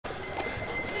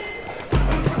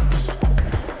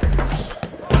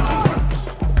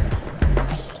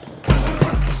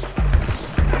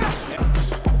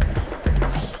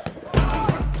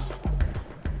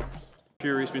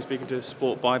Smith's been speaking to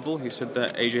Sport Bible. He said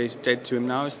that AJ's dead to him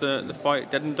now. Is the fight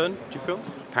dead and done, do you feel?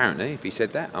 Apparently, if he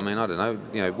said that. I mean, I don't know.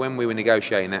 You know, when we were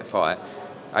negotiating that fight,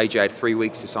 AJ had 3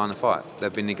 weeks to sign the fight.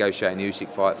 They've been negotiating the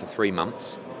Usyk fight for 3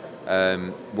 months.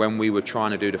 When we were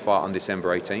trying to do the fight on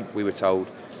December 18th, we were told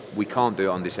we can't do it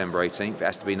on December 18th. It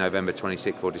has to be November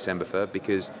 26th or December 3rd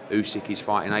because Usyk is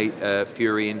fighting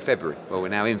Fury in February. Well, we're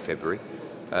now in February.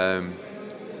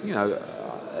 You know,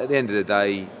 at the end of the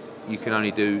day, you can only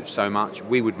do so much.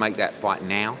 We would make that fight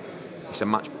now. It's a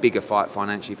much bigger fight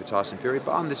financially for Tyson Fury,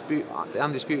 but the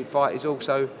undisputed fight is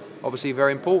also obviously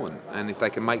very important. And if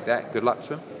they can make that, good luck to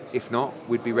them. If not,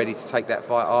 we'd be ready to take that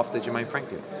fight after Jermaine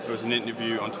Franklin. There was an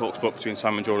interview on TalkSport between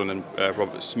Simon Jordan and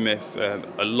Robert Smith.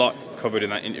 A lot covered in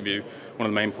that interview. One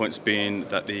of the main points being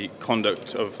that the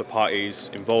conduct of the parties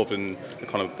involved in the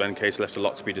Conor Benn case left a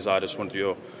lot to be desired. I just wanted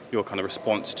your kind of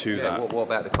response to that. What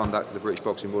about the conduct of the British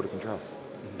Boxing Board of Control?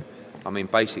 I mean,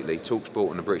 basically, TalkSport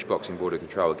and the British Boxing Board of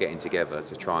Control are getting together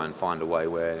to try and find a way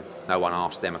where no one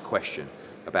asked them a question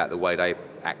about the way they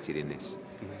acted in this.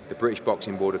 The British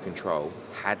Boxing Board of Control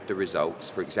had the results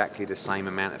for exactly the same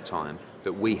amount of time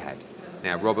that we had.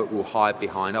 Now, Robert will hide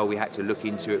behind, oh, we had to look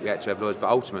into it, we had to have lawyers, but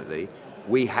ultimately,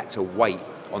 we had to wait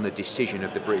on the decision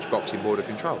of the British Boxing Board of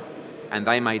Control. And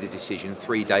they made a decision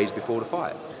 3 days before the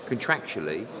fight.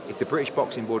 Contractually, if the British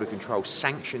Boxing Board of Control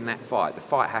sanctioned that fight, the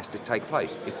fight has to take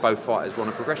place if both fighters want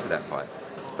to progress with that fight.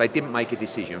 They didn't make a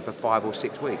decision for 5 or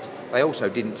 6 weeks. They also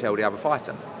didn't tell the other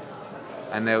fighter.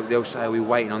 And they'll say, oh, we're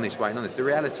waiting on this, waiting on this. The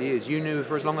reality is, you knew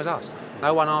for as long as us.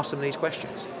 No one asked them these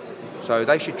questions. So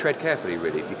they should tread carefully,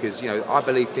 really, because, you know, I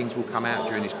believe things will come out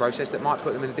during this process that might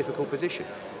put them in a difficult position.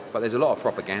 But there's a lot of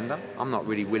propaganda. I'm not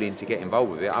really willing to get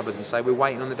involved with it, other than say we're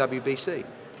waiting on the WBC.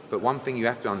 But one thing you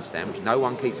have to understand, which no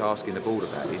one keeps asking the board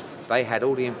about, is they had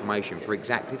all the information for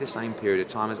exactly the same period of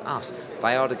time as us.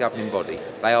 They are the governing body.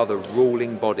 They are the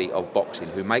ruling body of boxing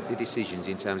who make the decisions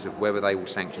in terms of whether they will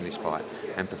sanction this fight.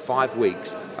 And for 5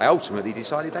 weeks, they ultimately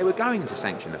decided they were going to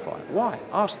sanction the fight. Why?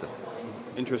 Ask them.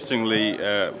 Interestingly,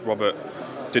 Robert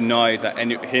denied that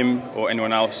him or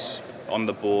anyone else on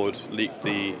the board leaked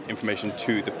the information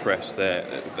to the press.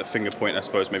 The finger point, I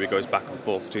suppose, maybe goes back and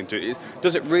forth between two.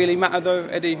 Does it really matter, though,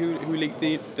 Eddie, who leaked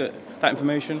that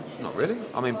information? Not really.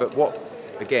 I mean, but what,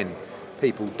 again,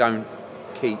 people don't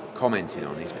keep commenting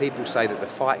on is people say that the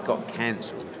fight got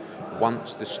cancelled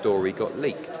once the story got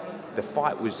leaked. The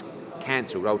fight was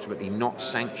cancelled, ultimately not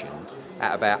sanctioned,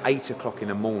 at about 8 o'clock in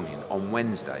the morning on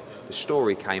Wednesday. The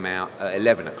story came out at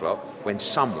 11 o'clock when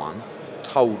someone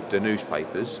told the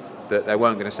newspapers that they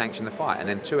weren't going to sanction the fight. And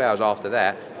then 2 hours after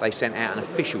that, they sent out an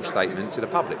official statement to the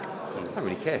public. I don't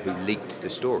really care who leaked the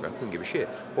story. I couldn't give a shit.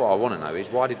 What I want to know is,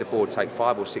 why did the board take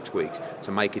 5 or 6 weeks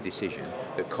to make a decision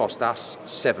that cost us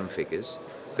 7 figures,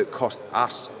 that cost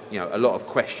us, you know, a lot of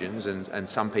questions and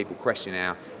some people question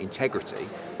our integrity,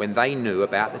 when they knew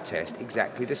about the test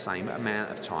exactly the same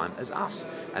amount of time as us?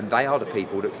 And they are the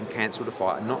people that can cancel the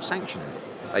fight and not sanction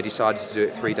it. They decided to do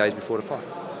it 3 days before the fight.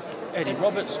 Eddie,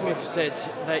 Robert Smith said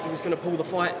that he was going to pull the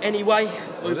fight anyway,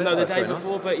 even though the day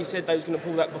before, but he said they was going to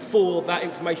pull that before that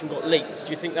information got leaked.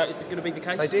 Do you think that is going to be the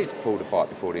case? They did pull the fight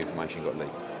before the information got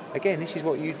leaked. Again, this is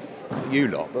what you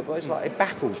lot, but it's like, it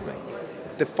baffles me.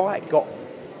 The fight got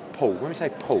pulled. When we say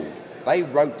pulled, they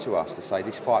wrote to us to say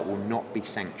this fight will not be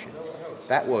sanctioned.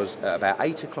 That was about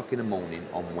 8 o'clock in the morning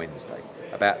on Wednesday.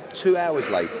 About 2 hours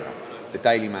later, the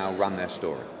Daily Mail ran their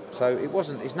story. So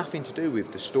it's nothing to do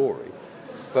with the story.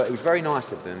 But it was very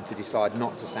nice of them to decide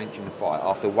not to sanction the fight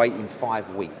after waiting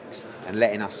 5 weeks and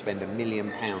letting us spend £1 million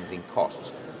in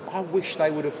costs. I wish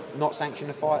they would have not sanctioned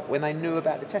the fight when they knew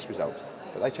about the test results,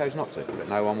 but they chose not to. But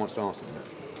no one wants to answer them.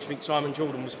 Do you think Simon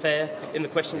Jordan was fair in the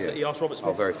questions that he asked Robert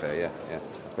Smith? Oh, very fair, yeah.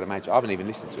 I could imagine. I haven't even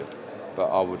listened to it, but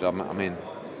I would. I mean,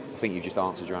 I think you just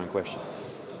answered your own question.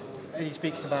 Eddie,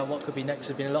 speaking about what could be next,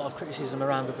 there's been a lot of criticism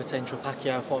around the potential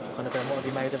Pacquiao fight for Conor Benn. What have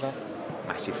you made of that?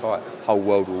 Massive fight. Whole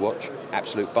world will watch.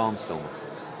 Absolute barnstormer.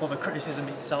 Well, the criticism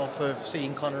itself of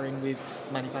seeing Conor in with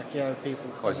Manny Pacquiao, people...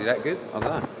 Oh, is he that good? I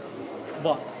don't know.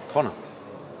 What? Conor.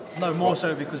 No, more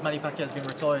so because Manny Pacquiao's been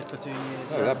retired for 2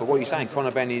 years. No, but what you're saying,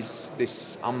 Conor Benn is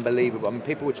this unbelievable... I mean,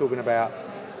 people were talking about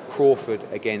Crawford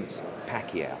against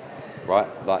Pacquiao, right?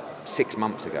 Like 6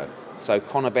 months ago. So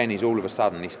Conor Benn is all of a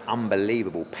sudden this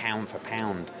unbelievable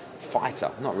pound-for-pound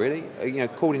fighter. Not really. You know,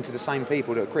 according to the same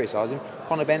people that are criticising him,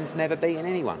 Conor Benn's never beaten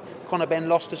anyone. Conor Benn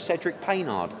lost to Cedric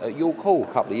Paynard at York Hall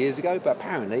a couple of years ago, but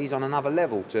apparently he's on another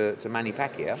level to Manny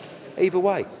Pacquiao. Either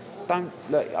way,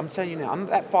 look, I'm telling you now,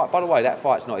 that fight, by the way, that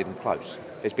fight's not even close.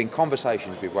 There's been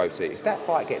conversations with Roti. If that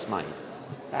fight gets made,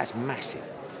 that's massive,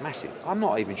 massive. I'm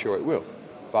not even sure it will.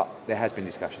 but there has been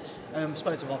discussions.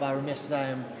 Spoke to Bob Arum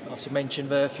yesterday and obviously mentioned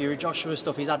the Fury Joshua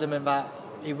stuff. He's adamant that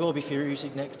it will be Fury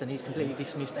Usyk next, and he's completely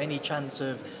dismissed any chance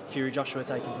of Fury Joshua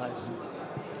taking place.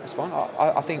 That's fine.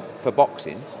 I think for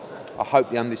boxing, I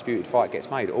hope the undisputed fight gets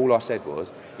made. All I said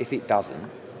was, if it doesn't,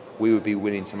 we would be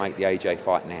willing to make the AJ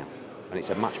fight now. And it's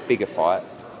a much bigger fight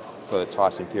for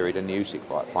Tyson Fury than the Usyk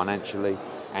fight, financially,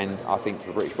 and I think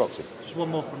for British boxing. Just one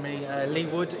more from me. Lee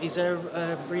Wood, is there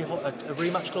a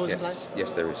rematch clause in place?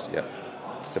 Yes, there is, yeah.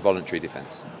 It's a voluntary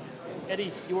defence.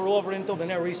 Eddie, you were over in Dublin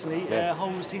there recently. Yeah. How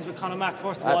was things with Conor Mack,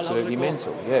 first of all? Absolutely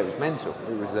mental. Yeah, it was mental.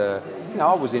 It was,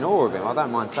 I was in awe of him. I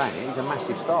don't mind saying it. He's a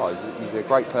massive star. He's a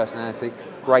great personality,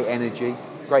 great energy,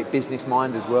 great business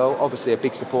mind as well. Obviously a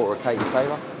big supporter of Katie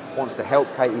Taylor. Wants to help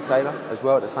Katie Taylor as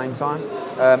well at the same time.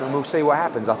 And we'll see what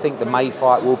happens. I think the May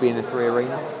fight will be in the 3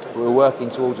 Arena. We're working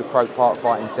towards a Croke Park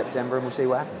fight in September, and we'll see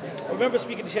what happens. I remember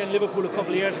speaking to you in Liverpool a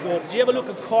couple of years ago. Did you ever look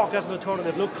at Cork as an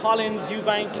alternative? Look, Collins,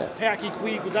 Eubank, Perky,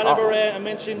 Queeg, was that ever a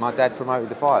mention? My dad promoted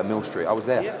the fight at Mill Street. I was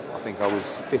there. Yeah. I think I was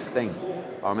 15.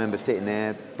 I remember sitting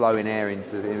there, blowing air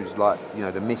into, it was like,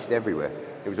 the mist everywhere.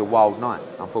 It was a wild night.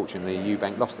 Unfortunately,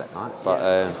 Eubank lost that night.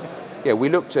 But we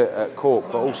looked at Cork,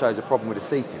 but also there's a problem with the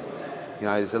seating.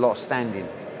 There's a lot of standing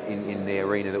in the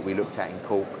arena that we looked at in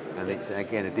Cork, and it's,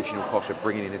 again, additional cost of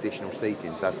bringing in additional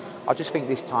seating. So I just think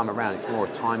this time around it's more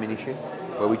a timing issue,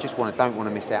 where we just don't want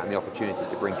to miss out on the opportunity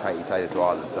to bring Katie Taylor to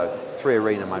Ireland. So 3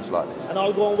 Arena most likely. And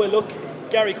all going well. Look,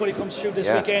 if Gary Cuddy comes through this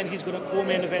weekend, he's going to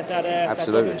co-main event that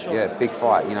absolutely. That Dublin show. Yeah, big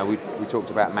fight. We talked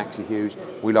about Maxi Hughes.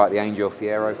 We like the Angel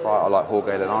Fierro fight. I like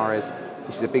Jorge Linares.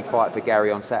 This is a big fight for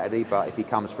Gary on Saturday, but if he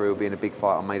comes through, he'll be in a big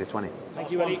fight on May the 20th.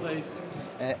 Thank you, Eddie.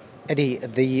 Eddie,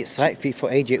 the site fee for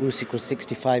AJ Usyk was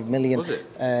 65 million, was it?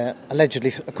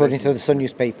 Allegedly, according to the Sun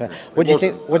newspaper. What do you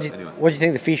think? What do you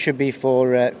think the fee should be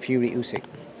for Fury Usyk?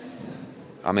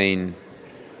 I mean,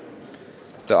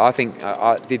 I think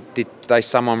did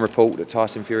someone report that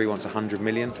Tyson Fury wants 100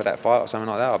 million for that fight or something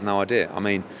like that? I've no idea. I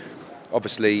mean,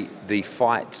 obviously the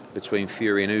fight between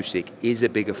Fury and Usyk is a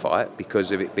bigger fight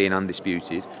because of it being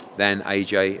undisputed than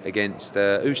AJ against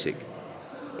Usyk,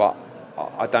 but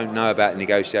I don't know about the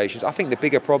negotiations. I think the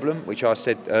bigger problem, which I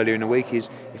said earlier in the week, is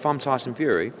if I'm Tyson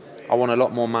Fury, I want a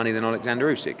lot more money than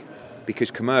Alexander Usyk, because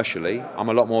commercially I'm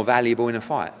a lot more valuable in a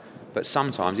fight. But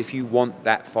sometimes if you want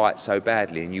that fight so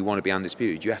badly and you want to be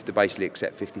undisputed, you have to basically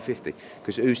accept 50-50,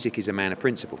 because Usyk is a man of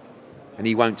principle and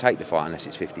he won't take the fight unless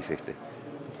it's 50-50.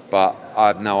 But I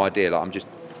have no idea. I'm just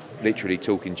literally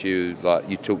talking to you like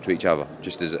you talk to each other,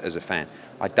 just as a fan.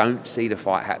 I don't see the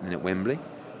fight happening at Wembley,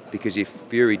 because if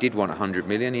Fury did want 100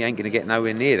 million, he ain't going to get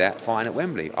nowhere near that fighting at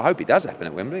Wembley. I hope it does happen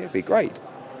at Wembley. It'd be great.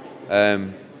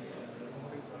 No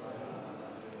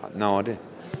idea.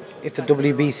 If the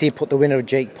WBC put the winner of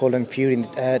Jake Paul and Fury in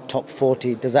the top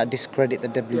 40, does that discredit the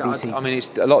WBC? Yeah, I mean,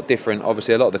 it's a lot different.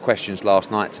 Obviously, a lot of the questions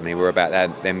last night to me were about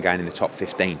them going in the top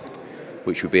 15,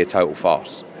 which would be a total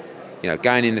farce.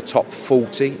 Going in the top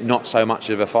 40, not so much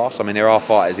of a farce. I mean, there are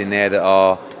fighters in there that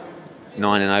are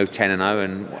 9-0, 10-0,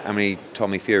 and how many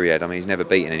Tommy Fury had? I mean, he's never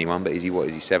beaten anyone, but is he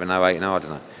 7-0, 8-0? I don't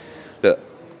know. Look,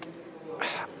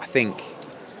 I think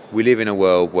we live in a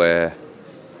world where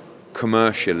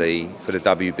commercially, for the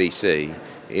WBC,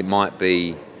 it might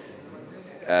be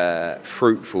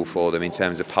fruitful for them in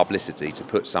terms of publicity to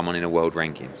put someone in a world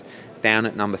rankings. Down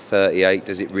at number 38,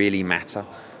 does it really matter?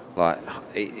 Like,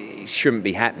 it shouldn't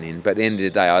be happening, but at the end of the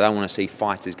day, I don't want to see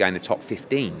fighters go in the top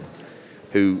 15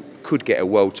 who could get a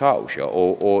world title shot,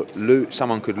 or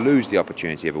someone could lose the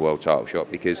opportunity of a world title shot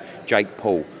because Jake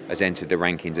Paul has entered the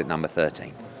rankings at number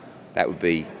 13. That would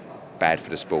be bad for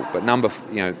the sport. But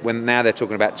when now they're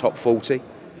talking about top 40,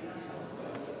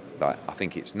 I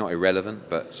think it's not irrelevant,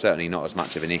 but certainly not as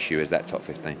much of an issue as that top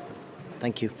 15.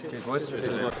 Thank you. Cheers, boys.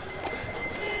 Cheers.